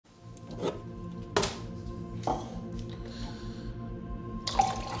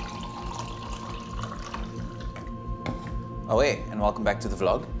Away and welcome back to the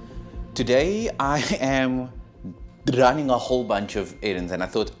vlog. Today I am running a whole bunch of errands and I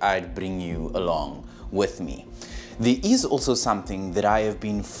thought I'd bring you along with me. There is also something that I have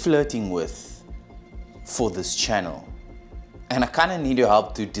been flirting with for this channel and I kind of need your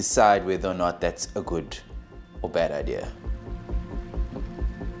help to decide whether or not that's a good or bad idea.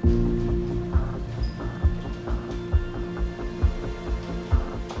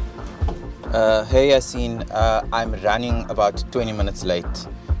 Hey Yassine, I'm running about 20 minutes late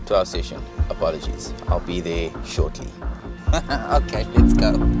to our session. Apologies, I'll be there shortly. Okay, let's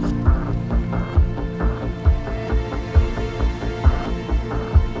go.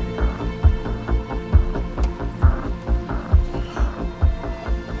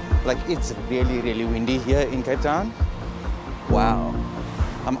 Like, it's really windy here in Cape Town. Wow.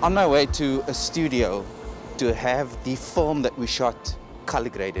 I'm on my way to a studio to have the film that we shot color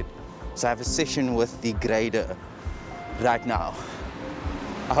graded. So I have a session with the grader right now.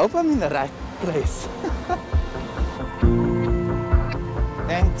 I hope I'm in the right place.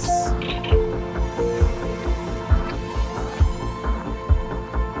 Thanks.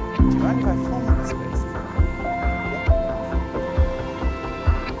 Do you mind if I film in this place?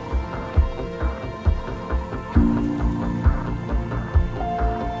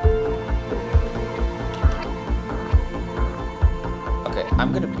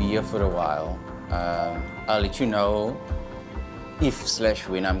 I'm gonna be here for a while. I'll let you know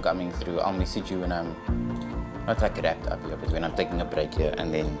if/when I'm coming through. I'll message you when I'm not like wrapped up here, but when I'm taking a break here,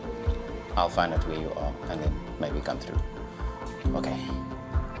 and then I'll find out where you are and then maybe come through. Okay.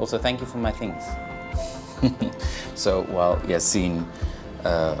 Also, thank you for my things. So while Yassine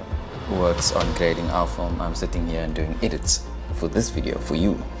works on creating our film, I'm sitting here and doing edits for this video for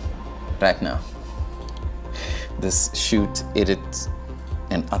you right now. This shoot, edit,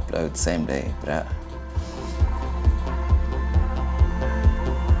 and upload same day, bruh.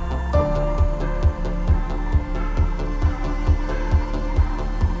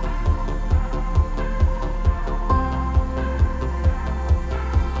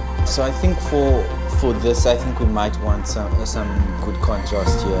 So I think for this, I think we might want some good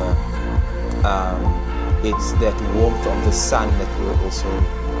contrast here. It's that warmth of the sun that we're also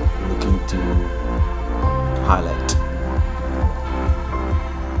looking to highlight.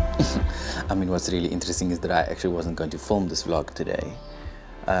 I mean, what's really interesting is that I actually wasn't going to film this vlog today.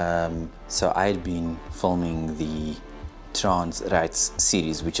 So I had been filming the trans rights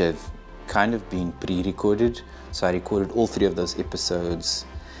series, which have kind of been pre-recorded. So I recorded all 3 of those episodes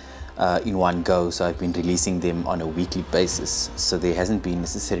in one go. So I've been releasing them on a weekly basis. So there hasn't been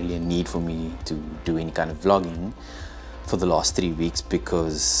necessarily a need for me to do any kind of vlogging for the last 3 weeks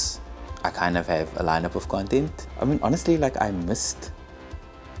because I kind of have a lineup of content. I mean, honestly, like, I missed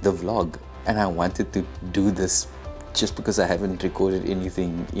the vlog and I wanted to do this just because I haven't recorded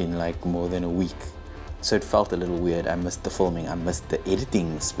anything in like more than a week. So it felt a little weird. I missed the filming, I missed the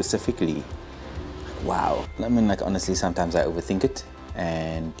editing specifically. Wow. I mean, like, honestly, sometimes I overthink it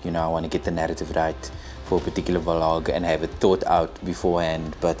and, you know, I want to get the narrative right for a particular vlog and have it thought out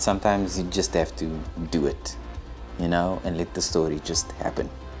beforehand, but sometimes you just have to do it, you know, and let the story just happen.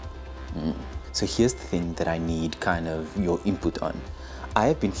 So here's the thing that I need kind of your input on. I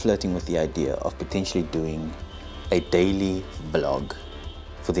have been flirting with the idea of potentially doing a daily vlog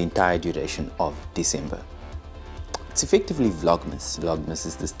for the entire duration of December. It's effectively Vlogmas. Vlogmas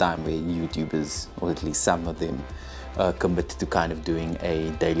is this time where YouTubers, or at least some of them, commit to kind of doing a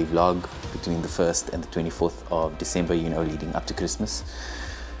daily vlog between the 1st and the 24th of December, you know, leading up to Christmas.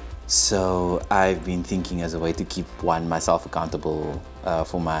 So I've been thinking as a way to keep myself accountable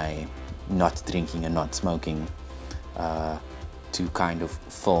for my not drinking and not smoking, to kind of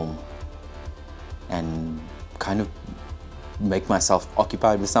film and kind of make myself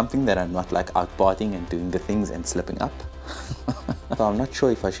occupied with something that I'm not like out partying and doing the things and slipping up. So I'm not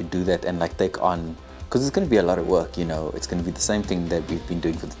sure if I should do that and like take on, because it's going to be a lot of work, you know. It's going to be the same thing that we've been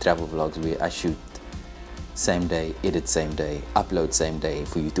doing for the travel vlogs, where I shoot same day, edit same day, upload same day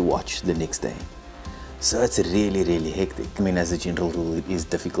for you to watch the next day. So it's really hectic. I mean, as a general rule, it is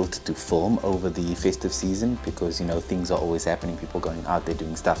difficult to film over the festive season because, you know, things are always happening, people going out there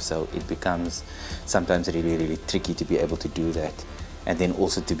doing stuff, so it becomes sometimes really tricky to be able to do that. And then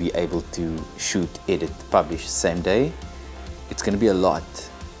also to be able to shoot, edit, publish same day. It's going to be a lot,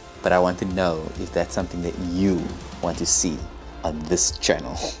 but I want to know if that's something that you want to see on this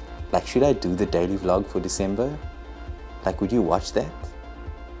channel. Like, should I do the daily vlog for December? Like, would you watch that?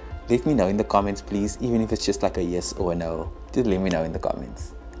 Let me know in the comments, please, even if it's just like a yes or a no. Just let me know in the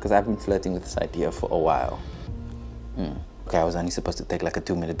comments, because I've been flirting with this idea for a while. Okay, I was only supposed to take like a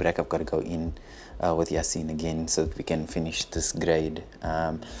 2-minute break. I've got to go in with Yasin again so that we can finish this grade.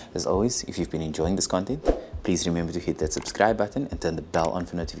 As always, if you've been enjoying this content, please remember to hit that subscribe button and turn the bell on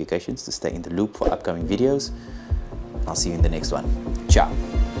for notifications to stay in the loop for upcoming videos. I'll see you in the next one. Ciao.